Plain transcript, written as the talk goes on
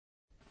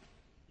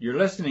You're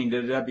listening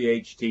to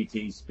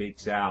WHTT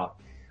Speaks Out.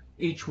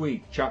 Each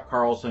week, Chuck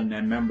Carlson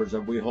and members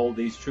of We Hold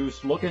These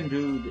Truths look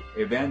into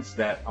events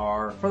that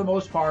are, for the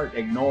most part,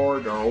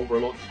 ignored or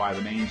overlooked by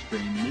the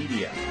mainstream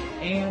media.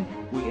 And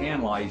we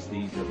analyze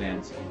these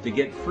events. To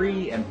get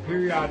free and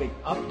periodic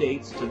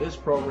updates to this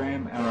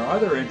program and our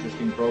other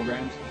interesting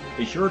programs,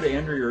 be sure to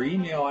enter your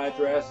email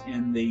address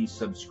in the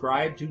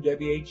Subscribe to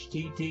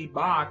WHTT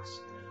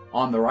box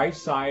on the right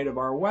side of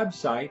our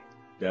website,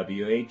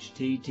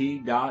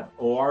 WHTT.org.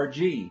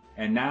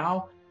 And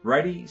now,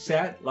 ready,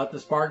 set, let the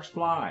sparks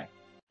fly.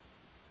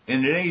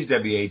 In today's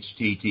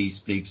WHTT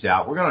Speaks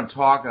Out, we're going to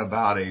talk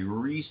about a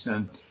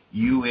recent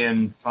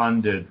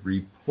UN-funded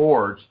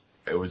report.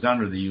 It was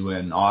under the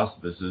UN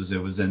auspices. It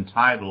was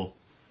entitled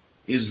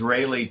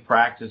Israeli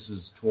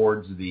Practices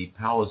Towards the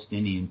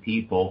Palestinian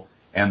People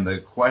and the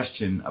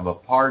Question of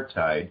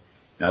Apartheid.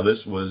 Now,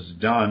 this was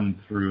done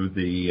through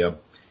the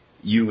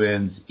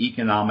UN's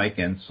Economic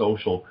and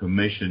Social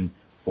Commission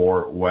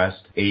for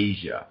West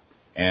Asia.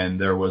 And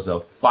there was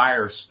a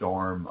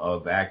firestorm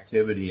of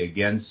activity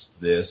against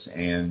this,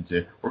 and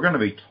we're going to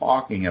be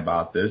talking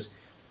about this.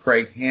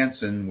 Craig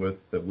Hansen with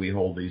We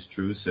Hold These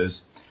Truths has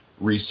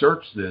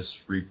researched this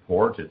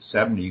report. It's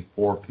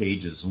 74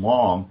 pages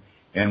long,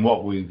 and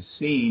what we've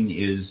seen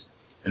is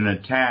an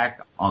attack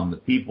on the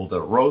people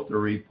that wrote the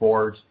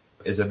report.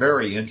 It's a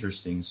very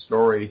interesting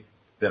story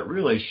that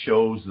really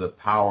shows the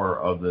power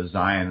of the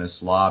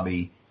Zionist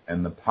lobby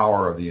and the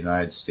power of the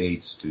United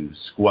States to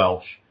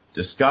squelch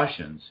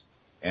discussions.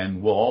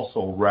 And we'll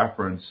also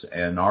reference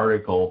an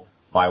article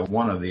by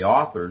one of the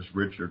authors,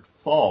 Richard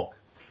Falk,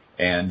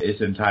 and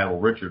it's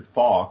entitled Richard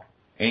Falk,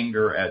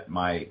 Anger at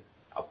My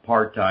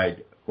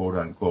Apartheid,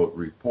 quote-unquote,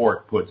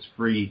 Report Puts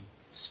Free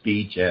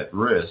Speech at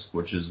Risk,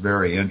 which is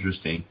very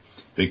interesting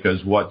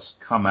because what's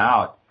come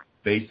out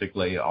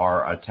basically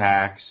are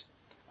attacks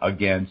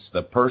against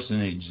the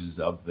personages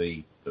of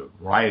the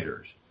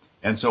writers.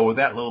 And so with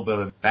that little bit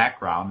of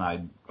background,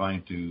 I'm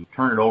going to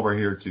turn it over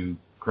here to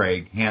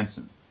Craig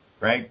Hansen.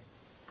 Craig?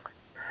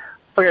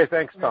 Okay,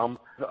 thanks, Tom.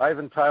 I've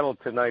entitled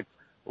tonight's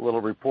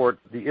little report,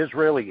 The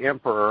Israeli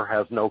Emperor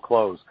Has No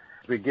Clothes.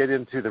 As we get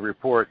into the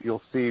report,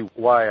 you'll see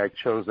why I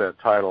chose that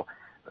title.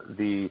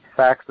 The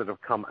facts that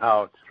have come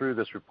out through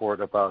this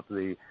report about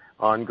the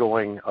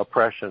ongoing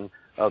oppression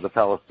of the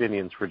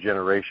Palestinians for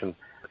generations,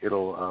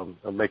 it'll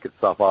make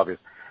itself obvious.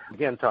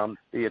 Again, Tom,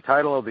 the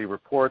title of the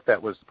report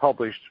that was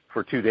published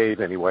for 2 days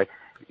anyway,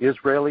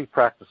 Israeli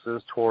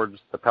Practices Towards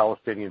the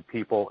Palestinian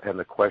People and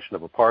the Question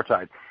of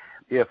Apartheid.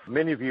 If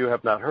many of you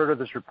have not heard of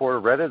this report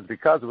or read it, it's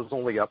because it was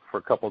only up for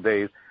a couple of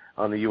days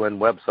on the UN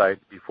website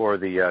before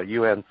the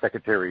UN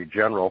Secretary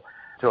General,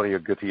 Antonio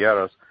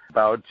Guterres,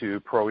 bowed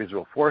to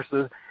pro-Israel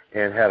forces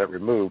and had it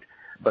removed.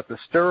 But the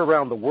stir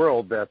around the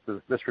world that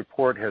this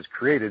report has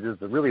created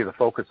is really the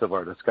focus of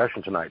our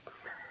discussion tonight.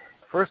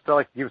 First, I'd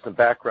like to give some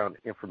background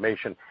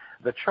information.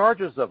 The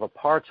charges of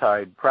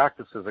apartheid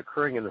practices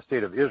occurring in the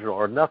state of Israel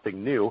are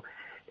nothing new,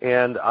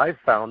 and I've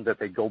found that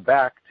they go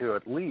back to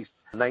at least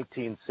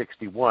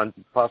 1961,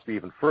 possibly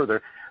even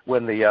further,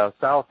 when the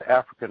South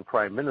African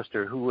Prime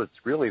Minister, who was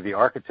really the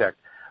architect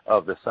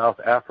of the South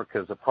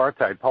Africa's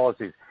apartheid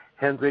policies,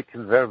 Hendrik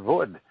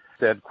Verwoerd,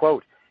 said,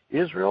 quote,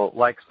 Israel,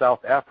 like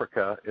South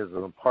Africa, is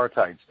an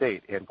apartheid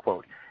state, end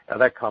quote. Now,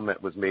 that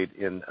comment was made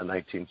in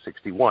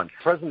 1961.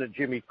 President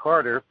Jimmy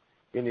Carter,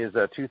 in his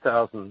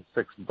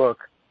 2006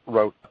 book,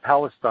 wrote,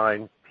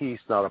 Palestine,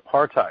 Peace, Not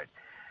Apartheid.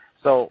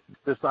 So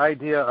this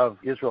idea of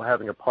Israel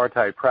having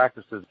apartheid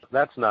practices,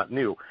 that's not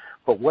new.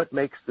 But what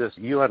makes this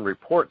UN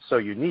report so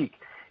unique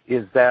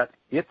is that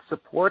it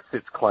supports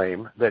its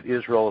claim that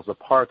Israel is an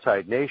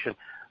apartheid nation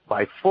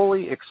by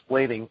fully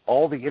explaining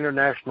all the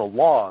international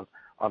laws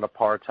on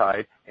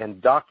apartheid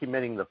and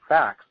documenting the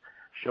facts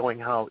showing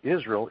how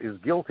Israel is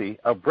guilty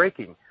of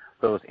breaking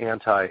those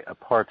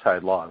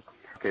anti-apartheid laws.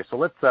 Okay, so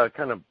let's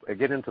kind of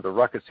get into the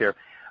ruckus here.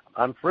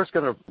 I'm first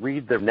going to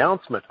read the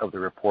announcement of the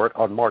report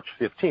on March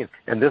 15th,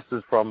 and this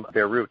is from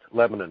Beirut,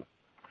 Lebanon.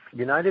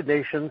 United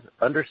Nations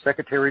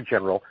Under-Secretary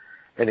General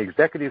and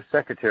Executive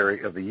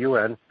Secretary of the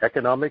UN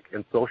Economic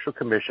and Social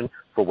Commission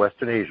for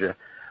Western Asia,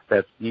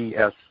 that's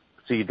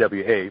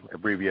ESCWA,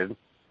 abbreviated,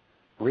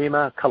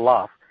 Rima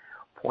Khalaf,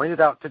 pointed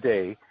out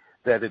today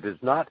that it is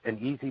not an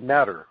easy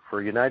matter for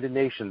a United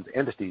Nations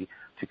entity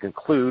to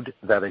conclude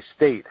that a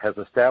state has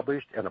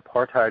established an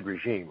apartheid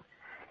regime.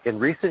 In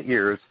recent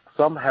years,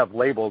 some have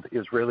labeled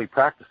Israeli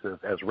practices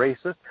as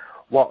racist,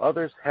 while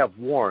others have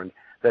warned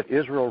that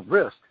Israel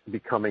risks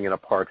becoming an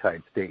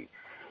apartheid state.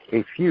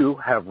 A few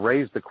have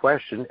raised the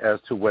question as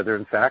to whether,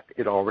 in fact,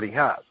 it already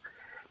has.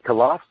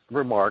 Khalaf's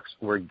remarks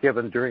were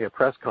given during a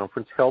press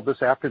conference held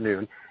this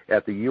afternoon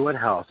at the UN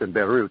House in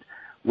Beirut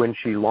when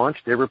she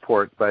launched a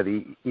report by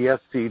the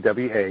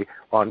ESCWA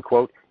on,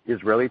 quote,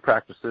 Israeli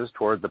practices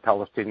toward the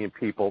Palestinian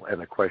people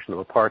and the question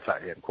of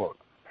apartheid, end quote.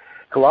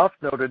 Khalaf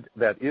noted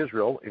that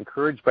Israel,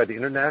 encouraged by the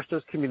international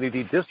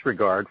community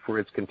disregard for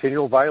its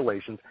continual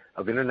violations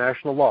of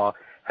international law,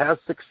 has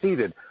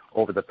succeeded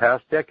over the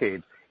past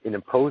decades in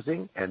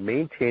imposing and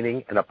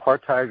maintaining an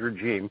apartheid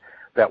regime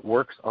that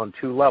works on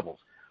two levels.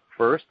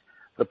 First,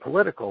 the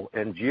political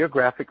and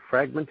geographic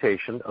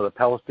fragmentation of the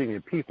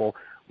Palestinian people,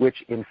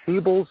 which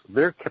enfeebles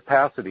their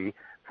capacity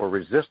for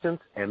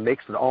resistance and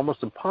makes it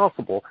almost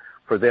impossible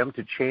for them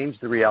to change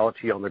the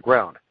reality on the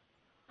ground.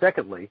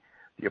 Secondly,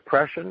 the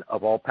oppression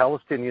of all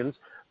Palestinians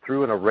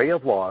through an array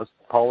of laws,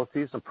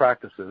 policies, and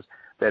practices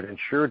that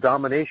ensure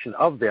domination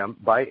of them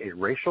by a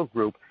racial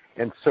group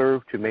and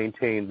serve to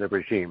maintain the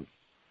regime.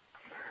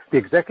 The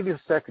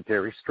Executive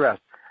Secretary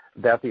stressed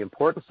that the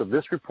importance of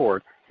this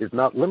report is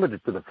not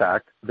limited to the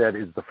fact that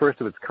it is the first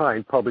of its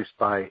kind published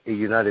by a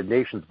United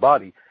Nations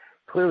body,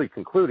 clearly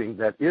concluding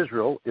that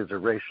Israel is a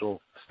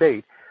racial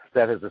state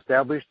that has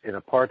established an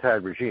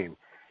apartheid regime.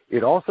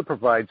 It also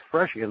provides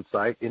fresh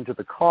insight into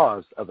the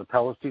cause of the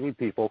Palestinian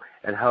people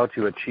and how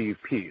to achieve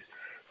peace.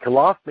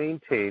 Khalaf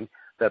maintained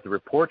that the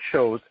report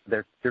shows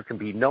that there can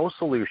be no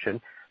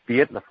solution, be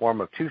it in the form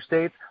of two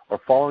states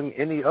or following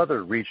any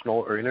other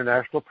regional or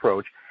international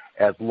approach,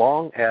 as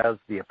long as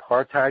the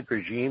apartheid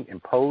regime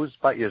imposed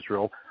by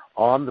Israel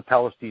on the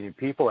Palestinian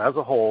people as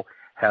a whole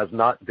has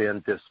not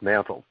been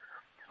dismantled.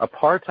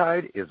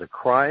 Apartheid is a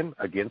crime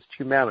against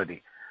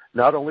humanity.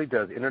 Not only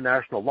does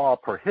international law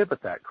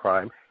prohibit that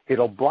crime, it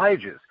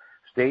obliges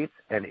states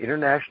and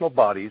international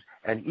bodies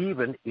and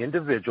even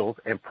individuals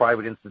and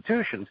private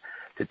institutions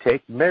to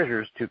take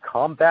measures to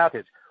combat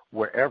it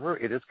wherever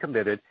it is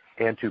committed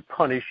and to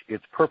punish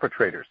its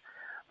perpetrators.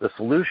 The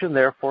solution,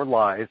 therefore,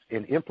 lies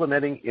in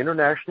implementing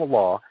international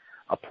law,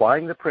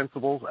 applying the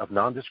principles of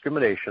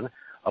non-discrimination,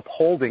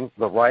 upholding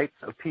the rights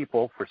of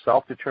people for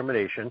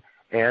self-determination,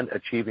 and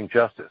achieving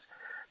justice.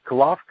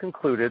 Khalaf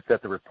concluded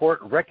that the report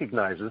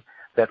recognizes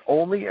that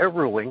only a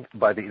ruling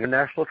by the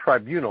International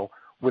Tribunal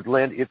would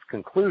lend its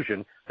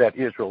conclusion that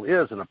Israel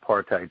is an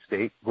apartheid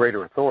state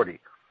greater authority.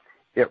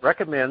 It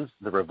recommends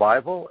the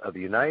revival of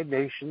the United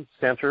Nations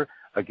Center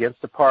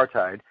Against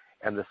Apartheid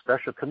and the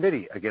Special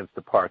Committee Against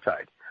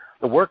Apartheid,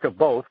 the work of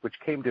both which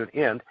came to an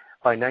end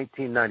by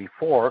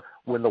 1994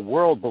 when the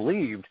world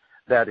believed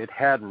that it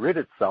had rid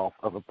itself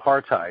of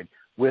apartheid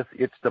with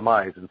its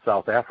demise in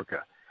South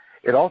Africa.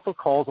 It also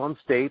calls on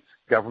states,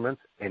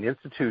 governments, and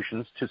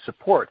institutions to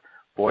support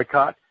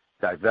boycott,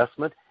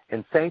 divestment,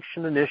 and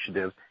sanction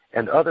initiatives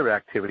and other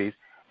activities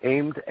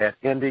aimed at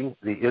ending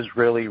the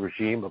Israeli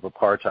regime of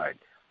apartheid.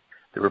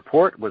 The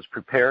report was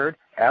prepared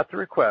at the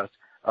request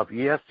of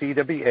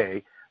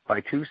ESCWA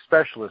by two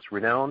specialists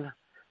renowned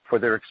for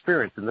their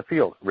experience in the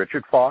field,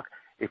 Richard Falk,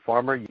 a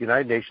former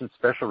United Nations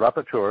Special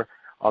Rapporteur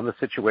on the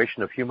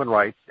situation of human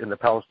rights in the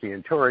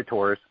Palestinian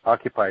territories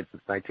occupied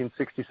since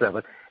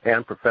 1967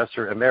 and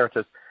Professor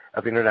Emeritus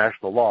of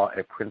International Law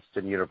at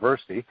Princeton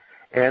University,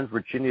 and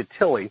Virginia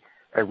Tilley,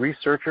 a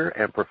researcher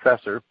and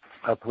professor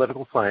of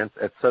political science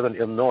at Southern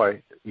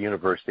Illinois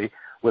University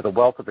with a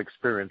wealth of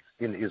experience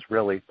in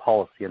Israeli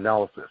policy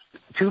analysis.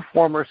 Two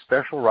former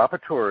special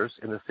rapporteurs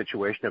in the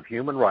situation of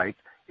human rights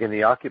in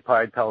the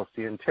occupied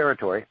Palestinian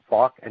territory,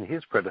 Falk and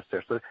his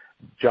predecessor,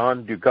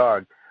 John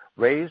Dugard,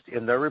 raised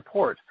in their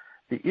report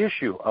the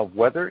issue of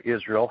whether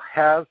Israel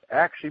has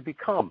actually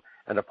become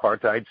an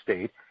apartheid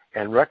state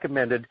and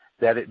recommended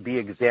that it be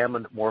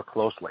examined more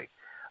closely.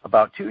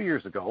 About 2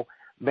 years ago,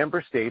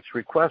 member states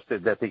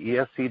requested that the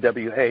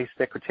ESCWA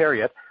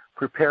Secretariat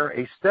prepare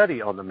a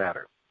study on the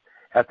matter.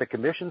 At the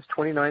Commission's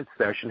 29th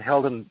session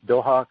held in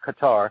Doha,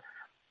 Qatar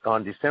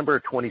on December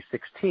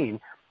 2016,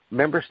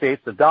 member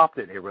states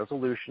adopted a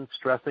resolution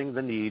stressing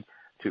the need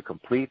to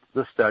complete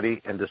the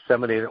study and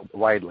disseminate it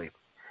widely.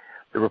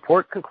 The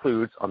report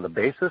concludes on the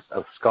basis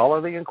of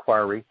scholarly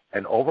inquiry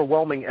and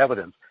overwhelming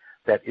evidence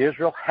that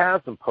Israel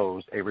has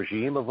imposed a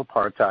regime of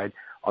apartheid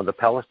on the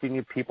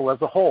Palestinian people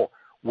as a whole,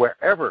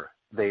 wherever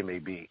they may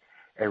be,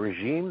 a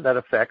regime that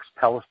affects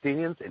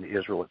Palestinians in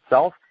Israel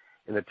itself,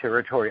 in the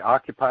territory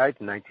occupied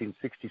in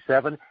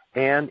 1967,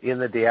 and in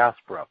the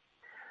diaspora.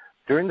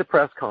 During the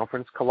press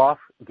conference, Khalaf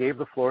gave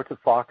the floor to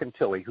Falk and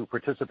Tilley, who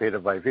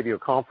participated by video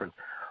conference.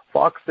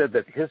 Falk said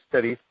that his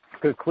study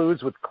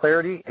concludes with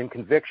clarity and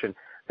conviction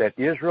that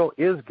Israel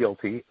is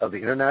guilty of the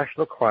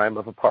international crime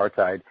of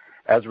apartheid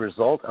as a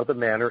result of the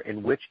manner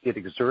in which it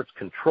exerts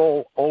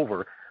control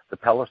over the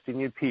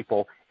Palestinian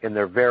people in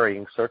their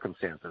varying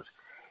circumstances.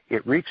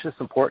 It reached this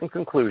important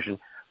conclusion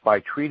by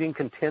treating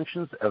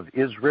contentions of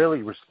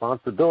Israeli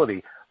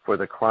responsibility for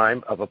the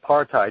crime of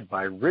apartheid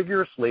by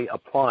rigorously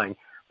applying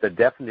the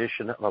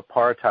definition of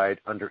apartheid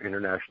under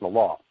international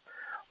law.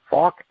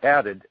 Falk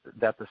added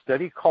that the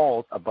study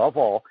calls, above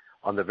all,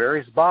 on the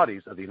various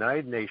bodies of the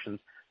United Nations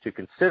to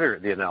consider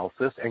the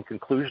analysis and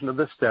conclusion of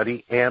the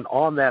study and,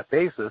 on that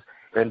basis,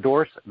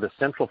 endorse the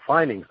central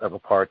findings of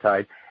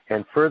apartheid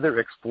and further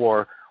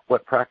explore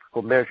what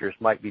practical measures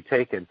might be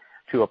taken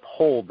to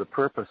uphold the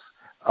purpose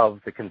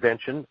of the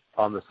Convention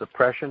on the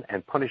Suppression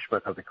and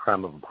Punishment of the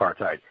Crime of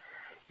Apartheid.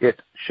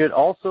 It should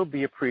also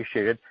be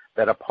appreciated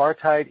that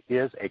apartheid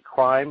is a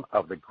crime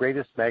of the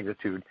greatest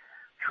magnitude,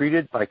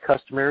 treated by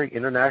customary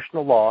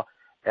international law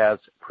as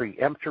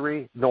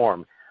preemptory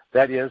norm,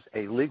 that is,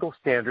 a legal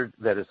standard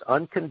that is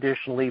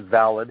unconditionally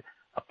valid,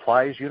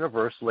 applies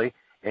universally,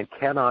 and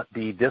cannot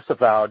be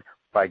disavowed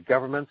by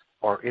governments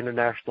or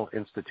international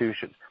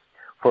institutions.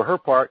 For her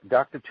part,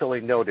 Dr.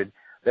 Tilley noted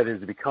that it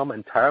has become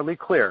entirely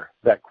clear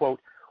that, quote,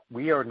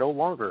 we are no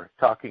longer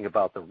talking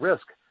about the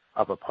risk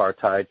of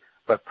apartheid,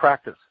 but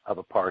practice of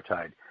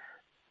apartheid.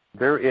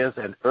 There is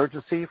an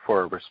urgency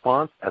for a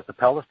response as the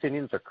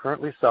Palestinians are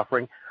currently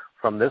suffering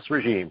from this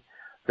regime.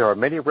 There are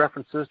many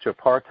references to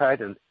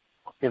apartheid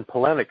in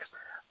polemics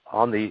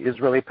on the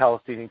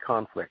Israeli-Palestinian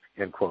conflict,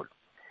 end quote.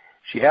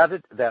 She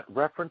added that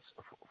reference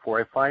for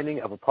a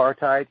finding of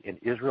apartheid in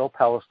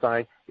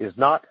Israel-Palestine is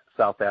not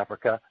South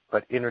Africa,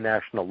 but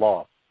international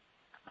law.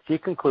 She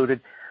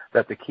concluded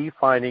that the key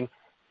finding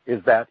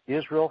is that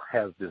Israel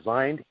has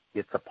designed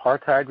its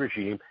apartheid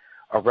regime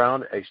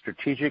around a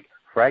strategic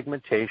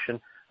fragmentation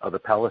of the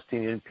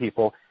Palestinian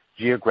people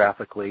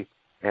geographically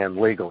and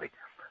legally.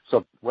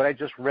 So what I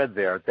just read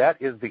there, that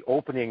is the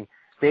opening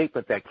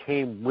statement that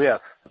came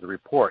with the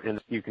report,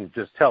 and you can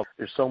just tell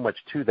there's so much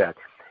to that.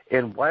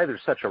 And why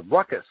there's such a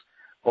ruckus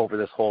over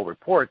this whole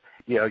report,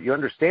 you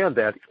understand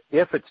that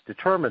if it's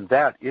determined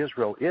that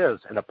Israel is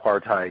an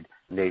apartheid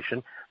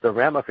nation, the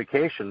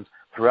ramifications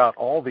throughout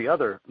all the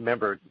other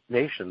member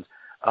nations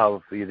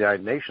of the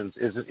United Nations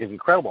is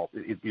incredible.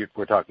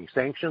 We're talking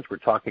sanctions, we're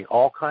talking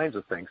all kinds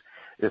of things.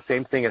 The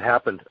same thing had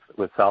happened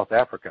with South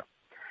Africa.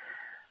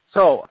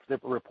 So the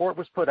report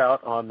was put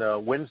out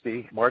on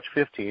Wednesday, March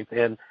 15th,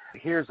 and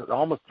here's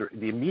almost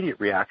the immediate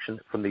reaction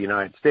from the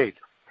United States.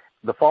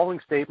 The following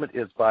statement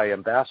is by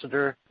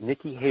Ambassador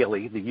Nikki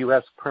Haley, the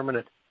U.S.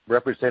 Permanent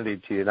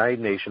Representative to the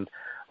United Nations,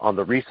 on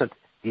the recent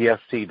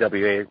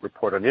ESCWA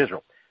report on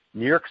Israel.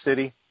 New York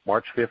City,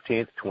 March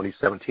 15th,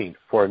 2017,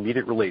 for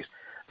immediate release.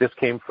 This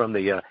came from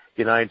the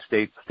United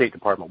States State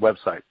Department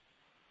website.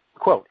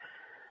 Quote,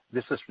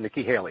 this is from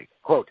Nikki Haley.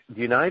 Quote,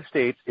 the United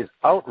States is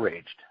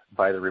outraged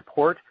by the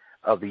report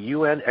of the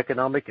UN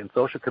Economic and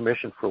Social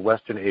Commission for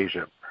Western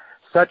Asia.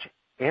 Such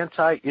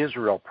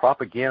anti-Israel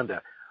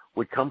propaganda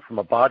would come from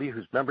a body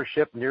whose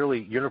membership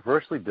nearly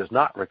universally does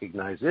not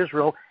recognize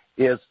Israel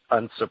is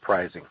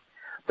unsurprising.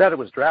 That it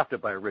was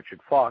drafted by Richard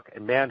Falk, a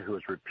man who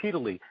has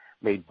repeatedly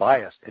made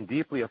biased and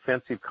deeply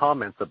offensive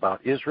comments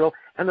about Israel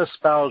and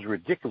espoused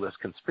ridiculous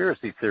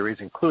conspiracy theories,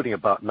 including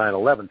about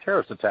 9/11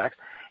 terrorist attacks,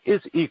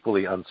 is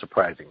equally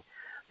unsurprising.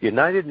 The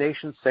United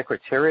Nations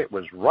Secretariat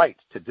was right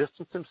to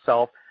distance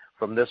himself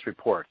from this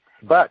report,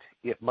 but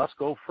it must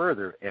go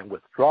further and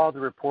withdraw the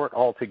report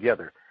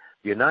altogether.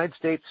 The United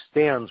States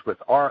stands with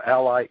our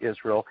ally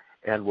Israel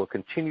and will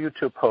continue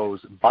to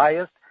oppose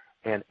biased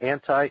and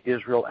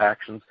anti-Israel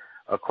actions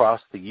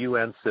across the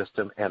UN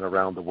system and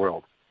around the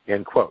world,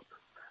 end quote.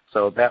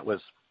 So that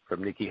was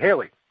from Nikki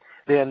Haley.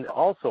 Then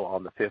also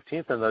on the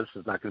 15th, and this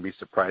is not going to be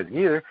surprising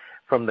either,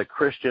 from the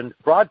Christian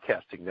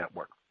Broadcasting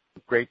Network,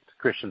 great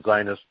Christian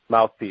Zionist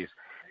mouthpiece.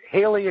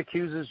 Haley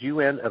accuses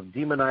UN of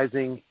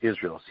demonizing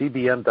Israel,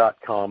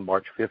 CBN.com,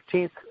 March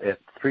 15th at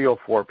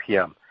 3:04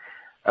 p.m.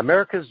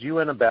 America's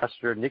UN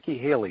ambassador Nikki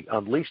Haley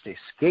unleashed a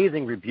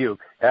scathing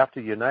rebuke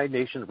after the United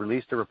Nations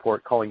released a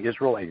report calling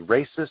Israel a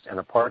racist and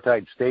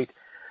apartheid state.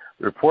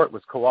 The report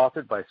was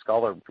co-authored by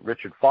scholar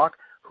Richard Falk,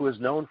 who is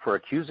known for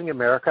accusing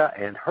America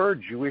and her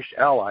Jewish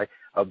ally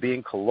of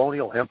being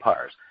colonial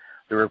empires.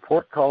 The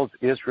report calls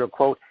Israel,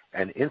 quote,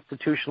 an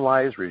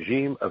institutionalized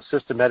regime of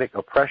systematic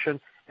oppression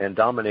and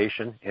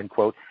domination, end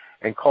quote,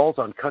 and calls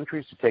on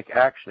countries to take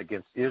action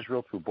against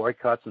Israel through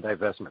boycotts and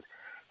divestment.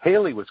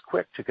 Haley was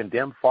quick to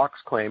condemn Falk's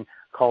claim,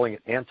 calling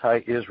it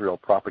anti-Israel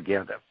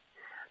propaganda.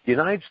 The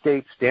United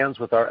States stands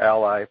with our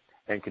ally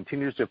and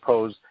continues to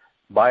oppose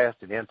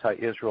biased and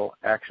anti-Israel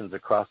actions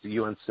across the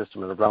UN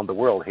system and around the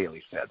world,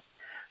 Haley said.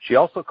 She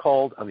also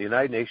called on the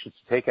United Nations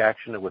to take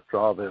action and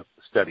withdraw the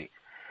study.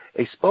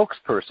 A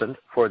spokesperson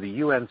for the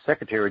UN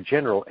Secretary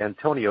General,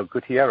 Antonio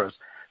Guterres,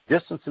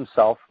 distanced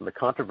himself from the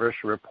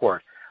controversial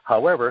report.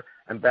 However,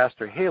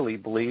 Ambassador Haley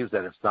believes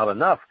that it's not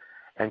enough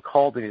and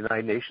called on the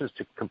United Nations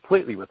to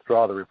completely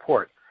withdraw the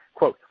report.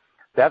 Quote,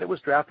 that it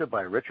was drafted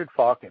by Richard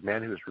Falk, a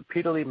man who has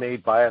repeatedly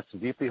made biased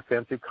and deeply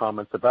offensive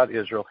comments about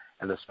Israel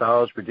and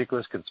espoused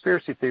ridiculous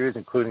conspiracy theories,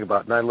 including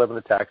about 9/11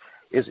 attacks,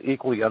 is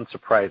equally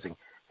unsurprising,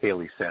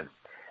 Haley said.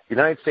 The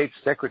United States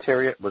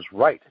Secretariat was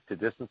right to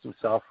distance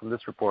himself from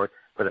this report,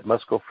 but it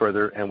must go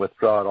further and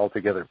withdraw it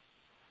altogether.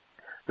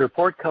 The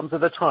report comes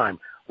at a time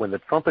when the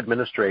Trump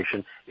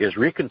administration is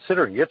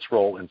reconsidering its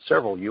role in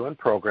several UN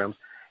programs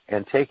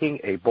and taking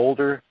a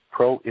bolder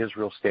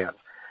pro-Israel stance.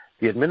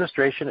 The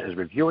administration is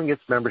reviewing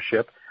its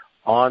membership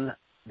on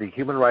the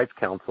Human Rights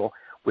Council,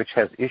 which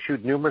has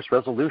issued numerous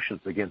resolutions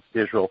against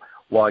Israel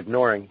while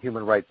ignoring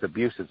human rights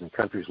abuses in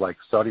countries like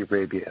Saudi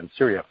Arabia and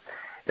Syria.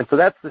 And so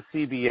that's the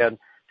CBN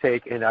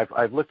take, and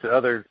I've looked at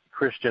other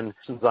Christian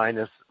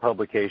Zionist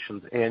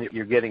publications, and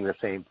you're getting the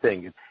same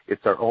thing.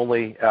 It's our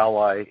only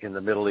ally in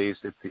the Middle East.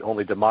 It's the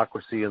only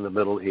democracy in the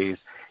Middle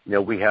East. You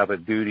know, we have a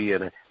duty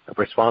and a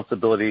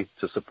responsibility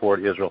to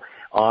support Israel,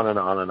 on and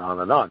on and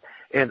on and on.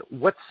 And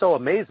what's so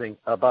amazing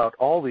about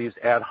all these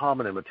ad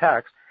hominem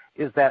attacks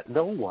is that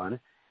no one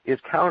is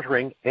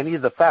countering any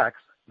of the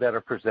facts that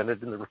are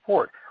presented in the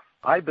report.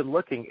 I've been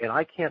looking, and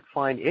I can't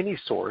find any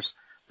source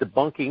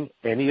debunking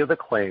any of the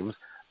claims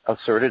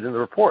asserted in the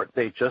report.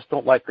 They just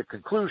don't like the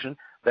conclusion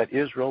that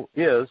Israel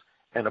is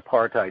an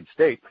apartheid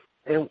state.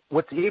 And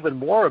what's even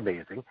more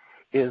amazing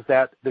is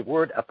that the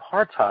word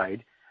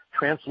apartheid,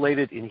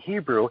 translated in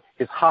Hebrew,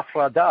 is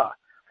hafradah,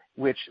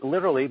 which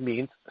literally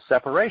means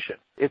separation.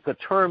 It's a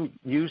term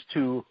used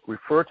to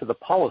refer to the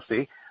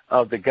policy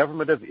of the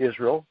government of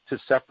Israel to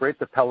separate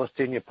the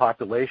Palestinian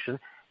population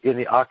in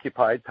the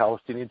occupied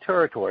Palestinian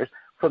territories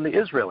from the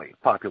Israeli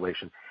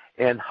population.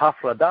 And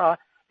hafradah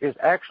is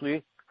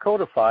actually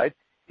codified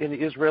in the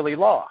Israeli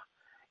law.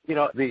 You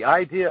know, the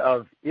idea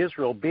of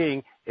Israel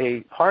being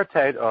a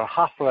apartheid or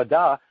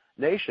hafradah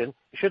nation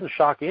shouldn't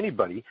shock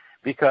anybody,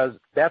 because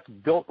that's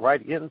built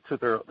right into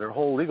their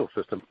whole legal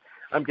system.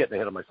 I'm getting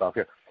ahead of myself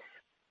here.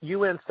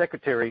 UN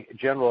Secretary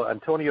General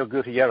Antonio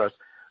Guterres,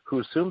 who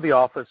assumed the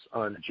office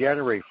on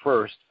January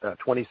 1st,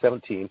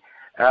 2017,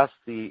 asked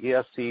the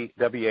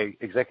ESCWA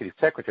Executive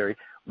Secretary,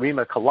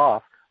 Rima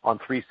Khalaf, on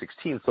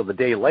 3/16, so the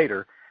day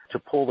later, to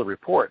pull the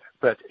report.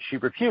 But she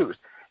refused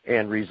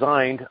and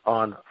resigned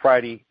on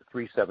Friday,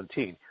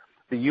 3/17.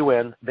 The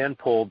UN then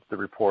pulled the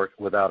report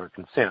without her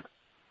consent.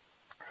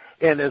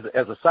 And as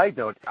a side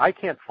note, I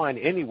can't find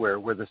anywhere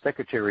where the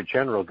Secretary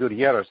General,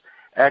 Guterres,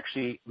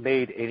 actually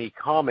made any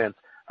comments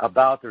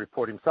about the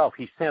report himself.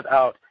 He sent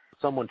out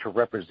someone to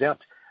represent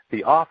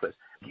the office.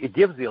 It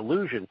gives the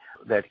illusion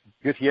that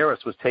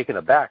Guterres was taken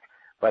aback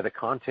by the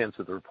contents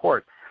of the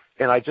report.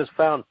 And I just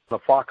found the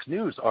Fox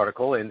News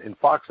article, and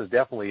Fox is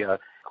definitely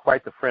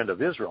quite the friend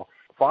of Israel.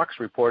 Fox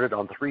reported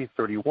on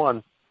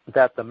 3/31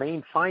 that the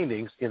main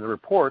findings in the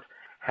report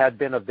had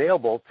been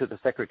available to the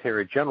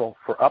Secretary General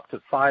for up to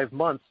 5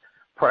 months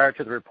prior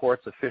to the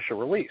report's official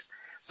release.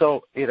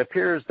 So it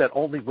appears that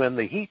only when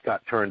the heat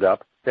got turned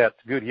up that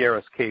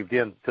Guterres caved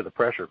in to the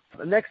pressure.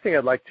 The next thing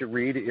I'd like to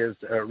read is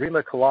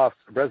Rima Khalaf's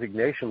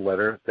resignation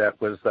letter that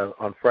was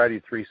on Friday,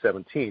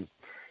 3/17.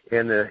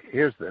 And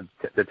here's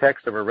the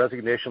text of her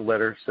resignation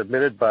letter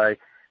submitted by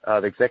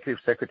the Executive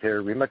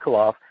Secretary Rima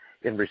Khalaf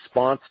in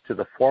response to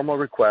the formal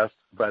request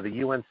by the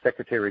UN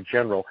Secretary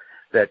General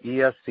that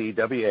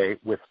ESCWA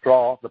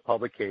withdraw the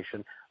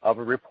publication of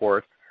a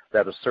report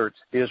that asserts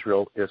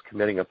Israel is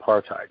committing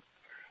apartheid.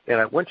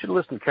 And I want you to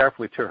listen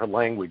carefully to her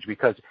language,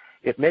 because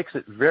it makes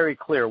it very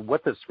clear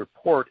what this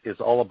report is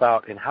all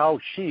about and how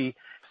she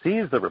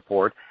sees the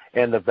report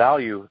and the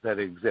value that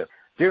it exists.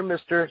 Dear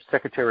Mr.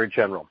 Secretary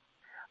General,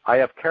 I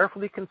have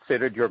carefully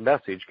considered your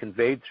message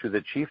conveyed through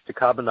the Chief de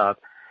Cabinet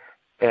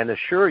and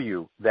assure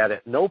you that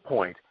at no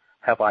point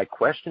have I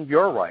questioned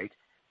your right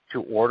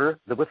to order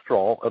the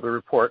withdrawal of the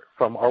report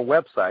from our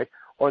website,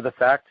 or the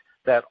fact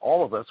that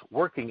all of us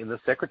working in the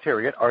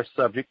Secretariat are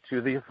subject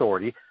to the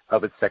authority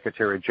of its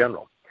Secretary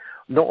General.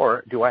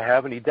 Nor do I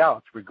have any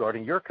doubts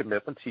regarding your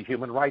commitment to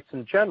human rights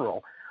in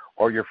general,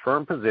 or your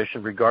firm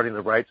position regarding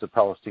the rights of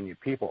Palestinian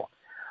people.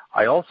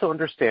 I also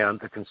understand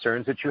the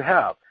concerns that you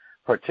have,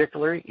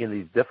 particularly in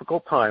these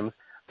difficult times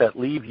that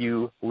leave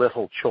you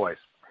little choice.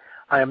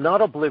 I am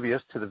not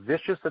oblivious to the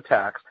vicious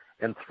attacks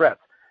and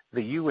threats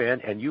the UN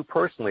and you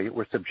personally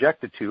were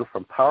subjected to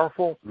from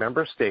powerful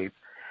member states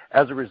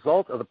as a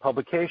result of the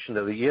publication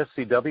of the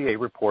ESCWA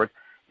report,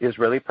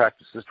 Israeli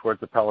Practices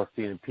Towards the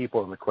Palestinian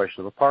People and the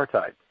Question of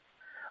Apartheid.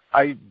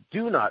 I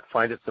do not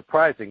find it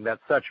surprising that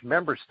such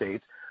member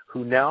states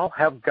who now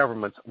have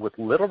governments with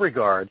little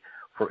regard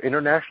for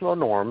international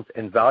norms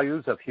and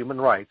values of human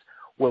rights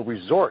will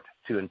resort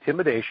to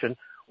intimidation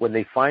when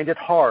they find it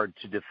hard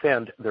to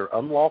defend their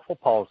unlawful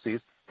policies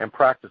and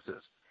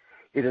practices.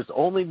 It is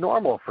only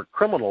normal for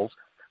criminals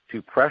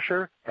to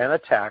pressure and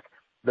attack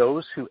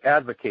those who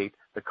advocate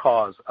the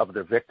cause of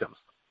their victims.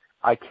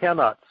 I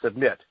cannot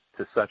submit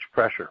to such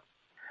pressure,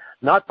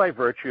 not by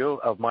virtue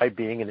of my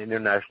being an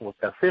international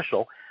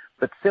official,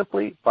 but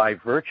simply by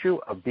virtue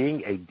of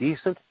being a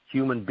decent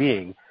human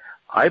being.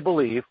 I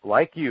believe,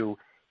 like you,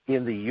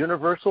 in the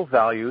universal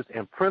values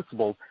and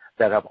principles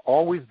that have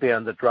always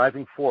been the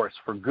driving force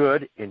for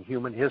good in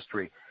human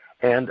history,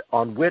 and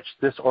on which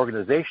this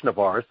organization of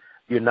ours,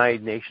 the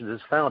United Nations,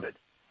 is founded.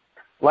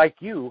 Like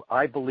you,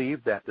 I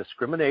believe that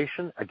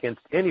discrimination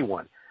against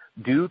anyone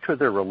due to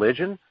their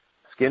religion,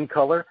 skin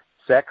color,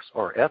 sex,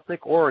 or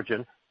ethnic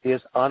origin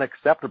is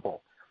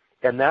unacceptable,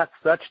 and that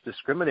such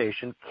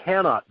discrimination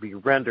cannot be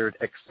rendered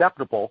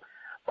acceptable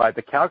by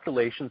the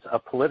calculations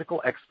of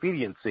political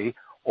expediency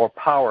or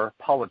power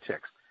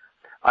politics.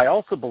 I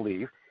also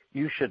believe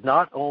you should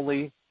not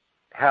only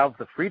have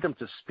the freedom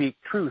to speak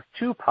truth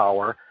to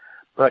power,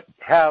 but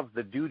have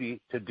the duty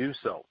to do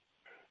so.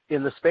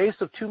 In the space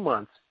of 2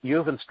 months, you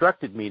have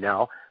instructed me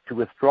now to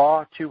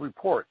withdraw 2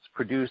 reports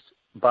produced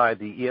by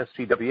the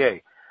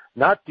ESCWA,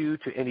 not due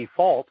to any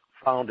fault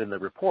found in the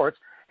reports,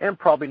 and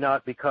probably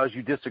not because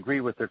you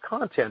disagree with their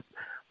content,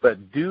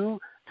 but due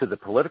to the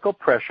political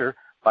pressure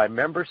by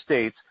member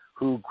states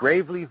who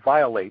gravely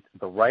violate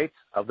the rights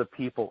of the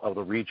people of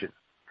the region.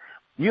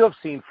 You have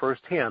seen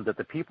firsthand that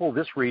the people of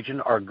this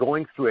region are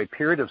going through a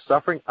period of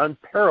suffering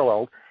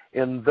unparalleled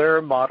in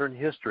their modern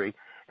history,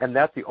 and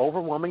that the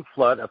overwhelming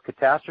flood of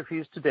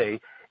catastrophes today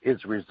is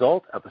a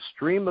result of a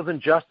stream of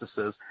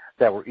injustices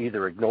that were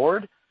either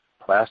ignored,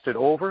 plastered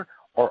over,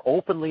 or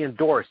openly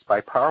endorsed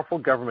by powerful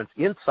governments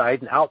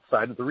inside and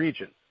outside of the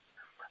region.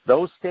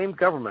 Those same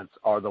governments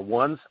are the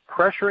ones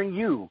pressuring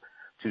you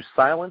to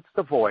silence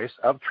the voice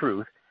of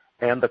truth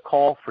and the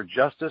call for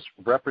justice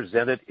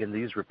represented in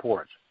these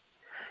reports.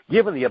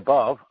 Given the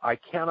above, I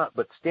cannot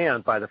but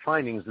stand by the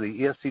findings of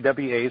the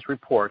ESCWA's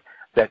report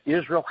that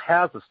Israel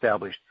has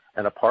established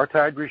an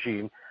apartheid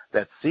regime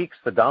that seeks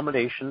the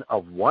domination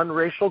of one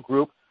racial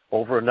group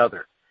over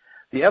another.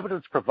 The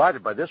evidence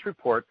provided by this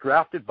report,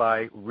 drafted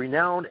by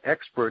renowned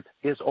experts,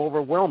 is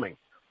overwhelming.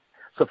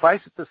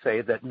 Suffice it to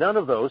say that none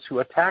of those who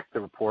attacked the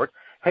report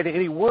had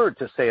any word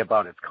to say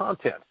about its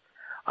content.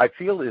 I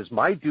feel it is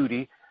my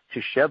duty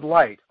to shed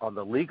light on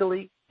the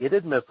legally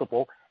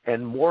inadmissible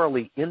and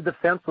morally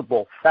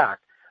indefensible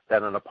fact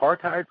that an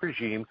apartheid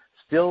regime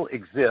still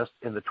exists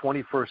in the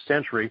 21st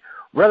century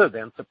rather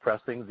than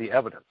suppressing the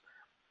evidence.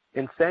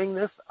 In saying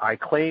this, I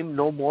claim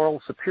no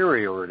moral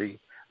superiority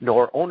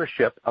nor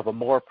ownership of a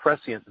more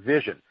prescient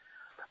vision.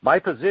 My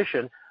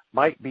position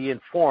might be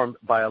informed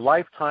by a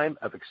lifetime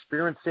of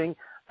experiencing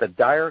the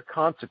dire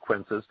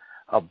consequences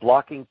of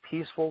blocking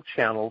peaceful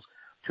channels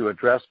to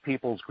address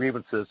people's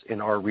grievances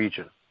in our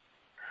region.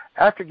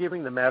 After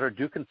giving the matter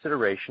due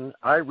consideration,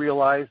 I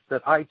realize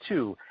that I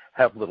too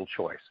have little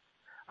choice.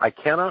 I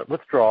cannot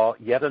withdraw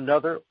yet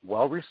another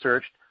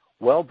well-researched,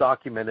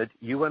 well-documented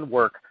UN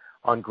work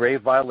on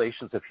grave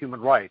violations of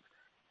human rights,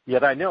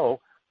 yet I know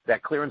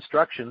that clear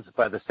instructions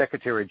by the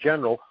Secretary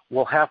General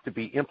will have to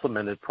be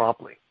implemented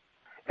promptly.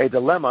 A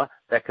dilemma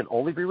that can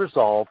only be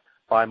resolved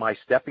by my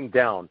stepping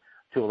down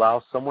to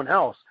allow someone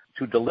else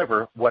to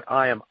deliver what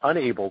I am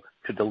unable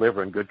to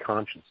deliver in good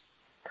conscience.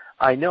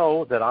 I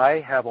know that I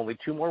have only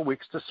 2 more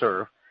weeks to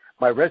serve.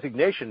 My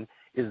resignation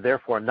is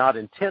therefore not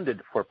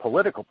intended for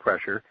political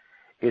pressure.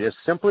 It is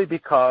simply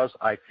because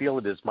I feel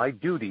it is my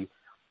duty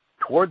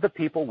toward the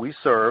people we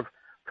serve,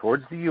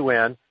 towards the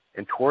UN,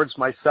 and towards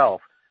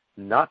myself,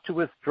 not to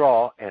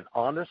withdraw an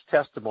honest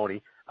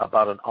testimony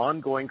about an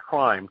ongoing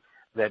crime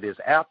that is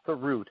at the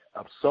root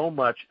of so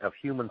much of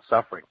human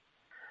suffering.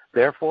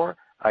 Therefore,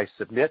 I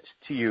submit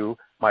to you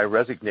my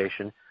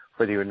resignation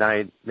for the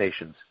United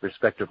Nations,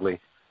 respectively,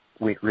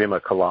 Rima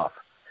Khalaf.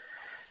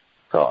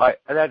 So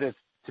that is,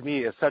 to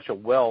me, is such a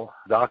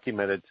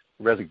well-documented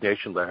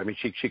resignation letter. I mean,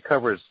 she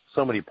covers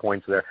so many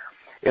points there.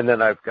 And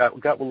then I've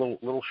got a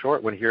little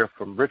short one here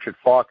from Richard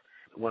Falk,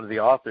 one of the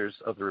authors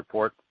of the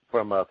report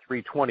from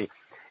 320.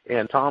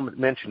 And Tom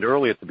mentioned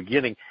early at the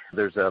beginning,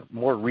 there's a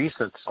more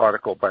recent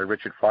article by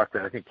Richard Falk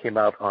that I think came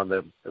out on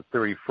the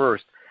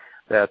 31st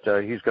that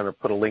he's going to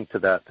put a link to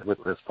that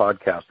with this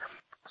podcast.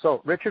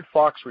 So Richard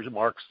Falk's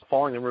remarks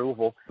following the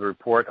removal of the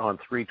report on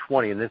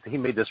 320, and he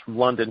made this from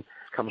London,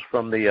 comes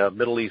from the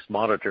Middle East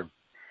Monitor.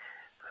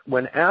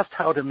 When asked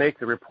how to make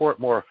the report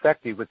more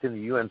effective within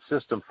the UN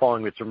system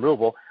following its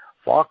removal,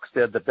 Falk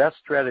said the best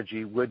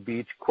strategy would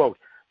be to, quote,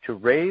 to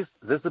raise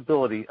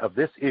visibility of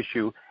this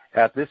issue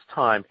at this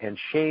time and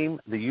shame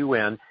the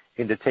UN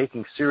into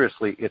taking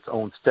seriously its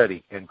own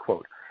study, end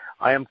quote.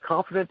 I am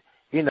confident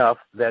enough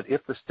that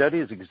if the study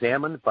is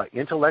examined by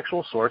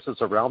intellectual sources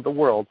around the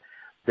world,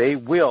 they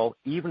will,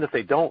 even if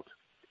they don't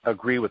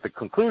agree with the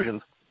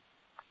conclusions,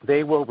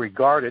 they will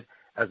regard it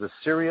as a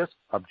serious,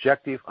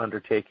 objective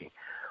undertaking.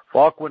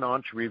 Falk went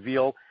on to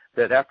reveal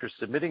that after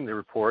submitting the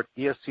report,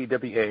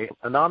 ESCWA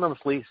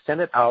anonymously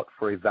sent it out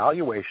for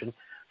evaluation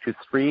to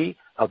 3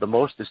 of the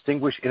most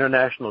distinguished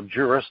international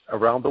jurists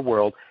around the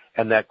world,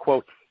 and that,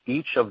 quote,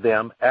 each of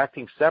them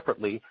acting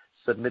separately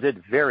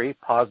submitted very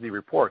positive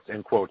reports,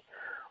 end quote.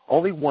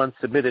 Only one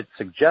submitted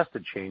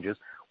suggested changes,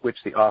 which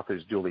the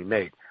authors duly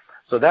made.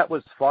 So that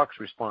was Falk's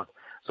response.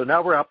 So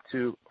now we're up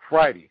to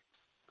Friday.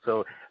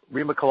 So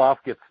Rima Khalaf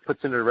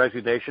puts in her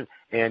resignation,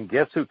 and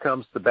guess who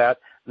comes to bat?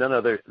 None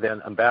other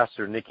than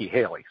Ambassador Nikki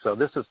Haley. So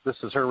this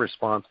is her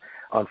response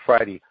on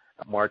Friday,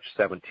 March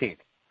 17th.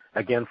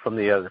 Again, from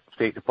the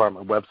State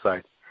Department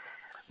website.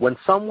 When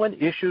someone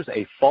issues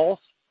a false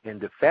and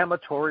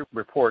defamatory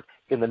report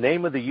in the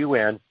name of the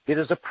UN, it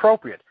is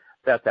appropriate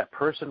that that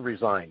person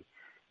resign.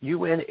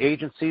 UN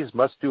agencies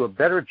must do a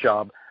better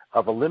job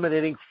of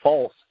eliminating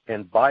false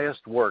and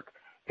biased work,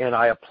 and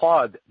I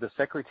applaud the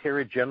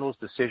Secretary General's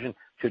decision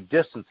to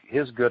distance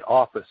his good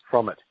office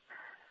from it.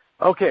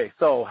 Okay,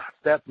 so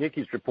that's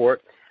Nikki's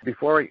report.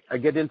 Before I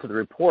get into the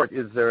report,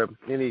 is there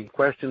any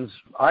questions?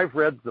 I've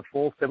read the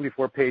full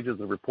 74 pages of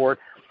the report,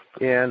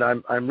 and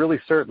I'm really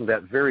certain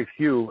that very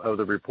few of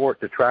the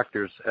report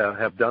detractors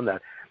have done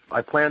that.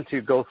 I plan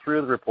to go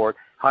through the report,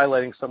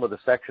 highlighting some of the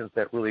sections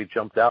that really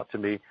jumped out to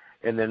me,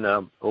 and then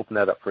open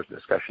that up for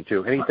discussion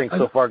too. Anything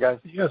so far, guys?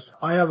 Yes,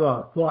 I have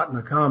a thought and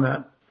a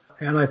comment,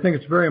 and I think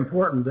it's very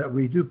important that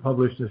we do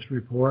publish this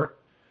report.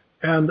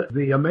 And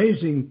the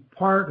amazing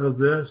part of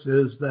this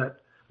is that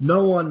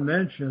no one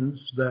mentions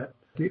that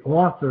the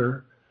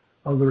author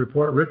of the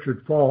report,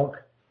 Richard Falk,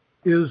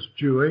 is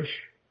Jewish.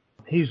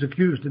 He's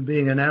accused of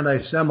being an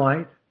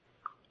anti-Semite,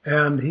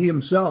 and he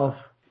himself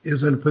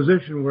is in a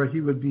position where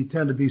he would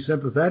tend to be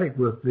sympathetic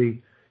with the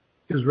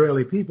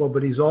Israeli people,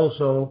 but he's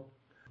also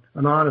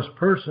an honest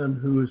person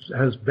who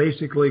has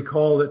basically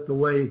called it the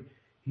way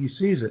he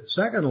sees it.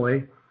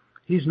 Secondly,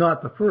 he's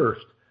not the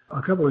first.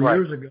 A couple of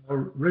years ago,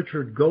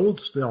 Richard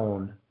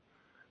Goldstone,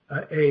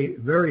 a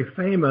very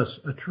famous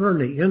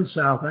attorney in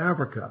South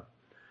Africa,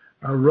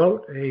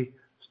 wrote a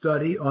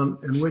study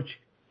in which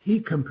he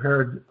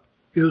compared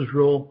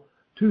Israel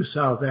to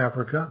South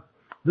Africa.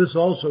 This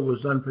also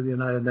was done for the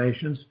United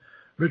Nations.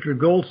 Richard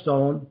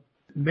Goldstone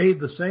made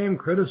the same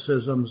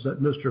criticisms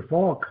that Mr.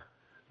 Falk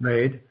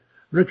made.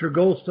 Richard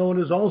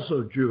Goldstone is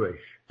also Jewish.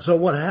 So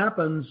what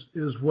happens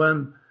is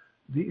when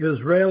the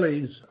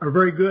Israelis are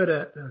very good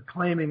at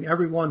claiming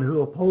everyone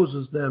who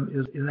opposes them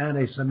is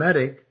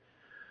anti-Semitic,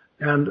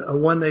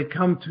 and when they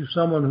come to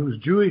someone who's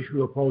Jewish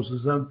who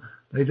opposes them,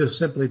 they just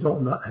simply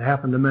don't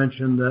happen to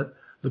mention that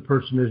the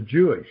person is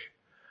Jewish.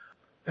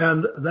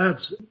 And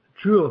that's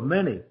true of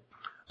many.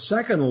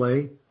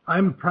 Secondly,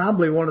 I'm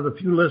probably one of the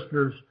few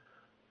listeners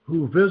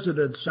who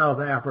visited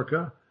South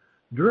Africa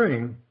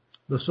during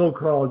the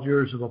so-called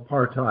years of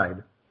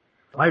apartheid.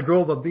 I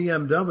drove a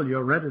BMW,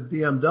 a rented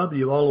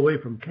BMW, all the way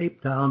from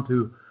Cape Town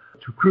to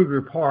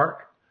Kruger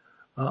Park,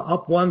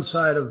 up one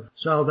side of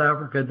South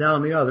Africa,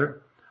 down the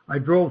other. I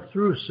drove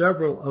through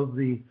several of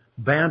the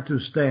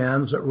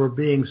Bantustans that were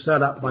being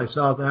set up by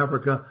South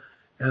Africa,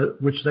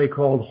 which they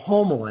called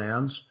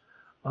homelands,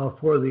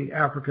 for the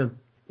African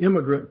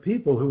immigrant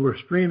people who were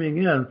streaming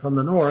in from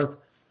the north,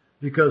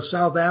 because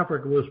South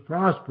Africa was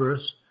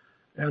prosperous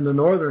and the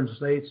northern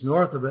states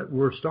north of it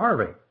were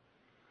starving.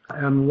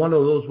 And one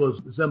of those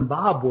was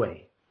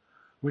Zimbabwe,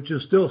 which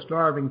is still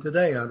starving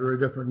today under a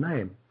different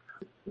name.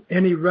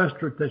 Any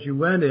restaurant that you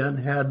went in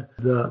had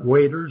the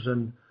waiters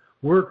and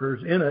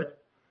workers in it,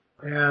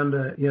 and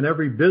in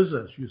every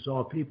business you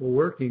saw people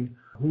working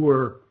who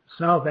were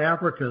South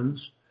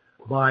Africans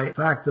by the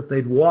fact that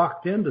they'd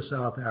walked into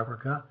South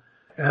Africa,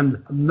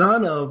 and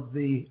none of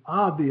the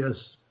obvious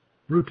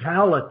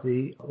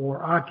brutality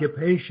or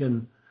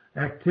occupation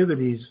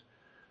activities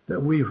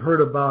that we've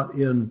heard about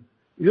in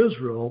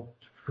Israel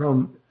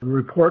from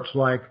reports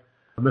like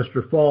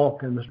Mr.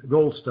 Falk and Mr.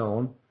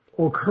 Goldstone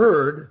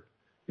occurred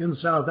in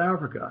South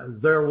Africa.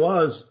 There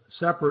was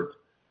separate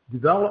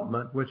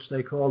development, which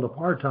they called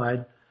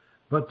apartheid,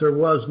 but there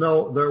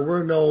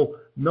were no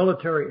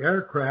military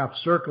aircraft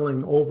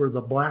circling over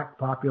the black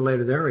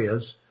populated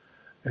areas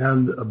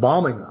and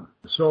bombing them.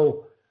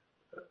 So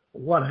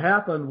what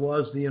happened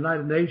was the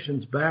United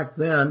Nations back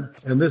then,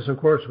 and this of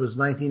course was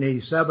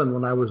 1987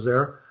 when I was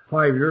there,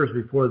 5 years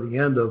before the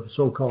end of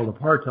so-called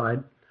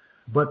apartheid,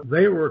 but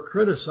they were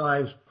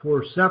criticized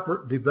for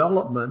separate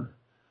development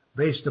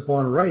based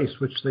upon race,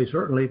 which they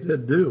certainly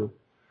did do.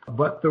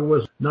 But there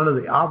was none of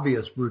the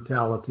obvious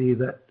brutality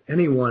that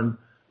anyone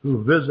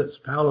who visits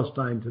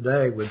Palestine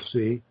today would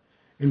see,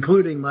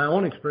 including my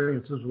own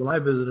experiences when I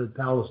visited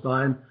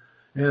Palestine.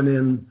 And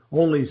in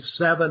only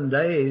 7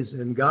 days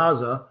in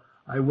Gaza,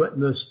 I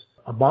witnessed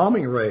a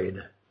bombing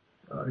raid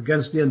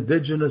against the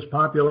indigenous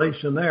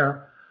population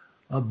there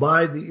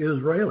by the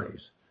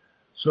Israelis.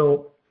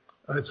 So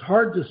it's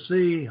hard to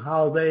see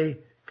how they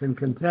can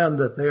contend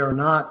that they are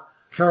not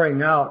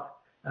carrying out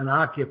an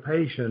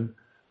occupation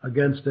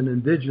against an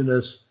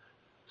indigenous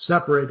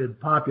separated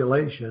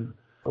population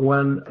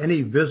when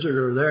any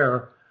visitor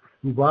there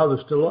who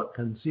bothers to look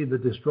can see the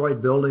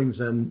destroyed buildings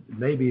and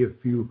maybe, if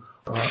you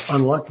are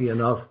unlucky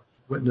enough,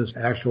 witness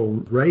actual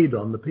raid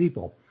on the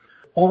people.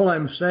 All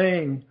I'm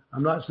saying,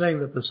 I'm not saying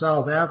that the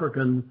South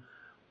African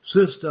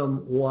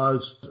system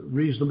was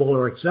reasonable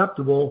or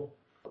acceptable,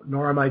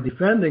 nor am I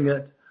defending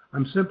it.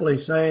 I'm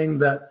simply saying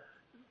that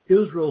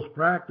Israel's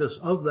practice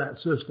of that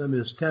system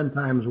is 10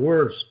 times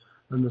worse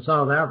than the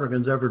South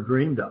Africans ever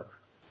dreamed of.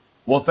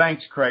 Well,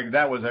 thanks, Craig.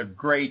 That was a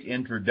great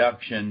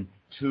introduction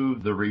to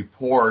the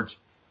report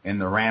and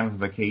the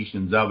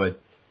ramifications of it.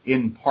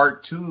 In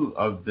part 2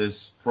 of this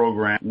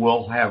program,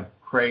 we'll have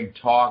Craig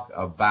talk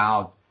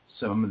about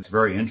some of the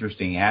very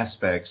interesting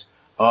aspects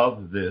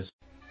of this.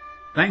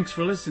 Thanks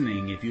for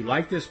listening. If you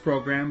like this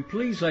program,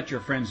 please let your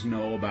friends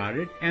know about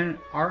it and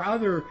our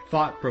other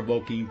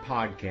thought-provoking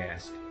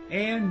podcasts.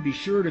 And be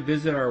sure to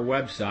visit our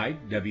website,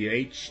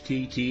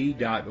 whtt.org,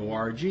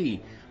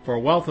 for a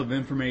wealth of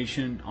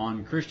information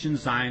on Christian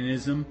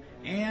Zionism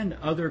and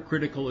other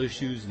critical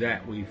issues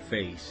that we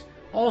face.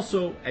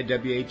 Also, at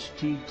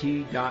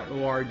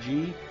whtt.org,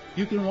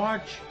 you can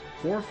watch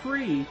for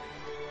free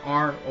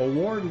our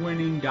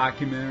award-winning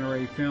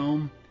documentary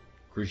film,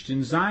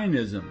 Christian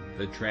Zionism,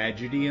 The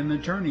Tragedy and the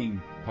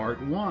Turning,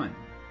 Part 1.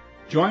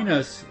 Join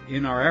us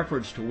in our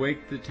efforts to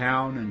wake the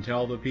town and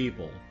tell the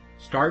people.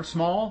 Start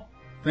small,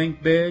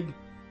 think big,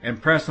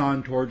 and press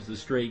on towards the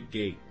straight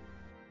gate.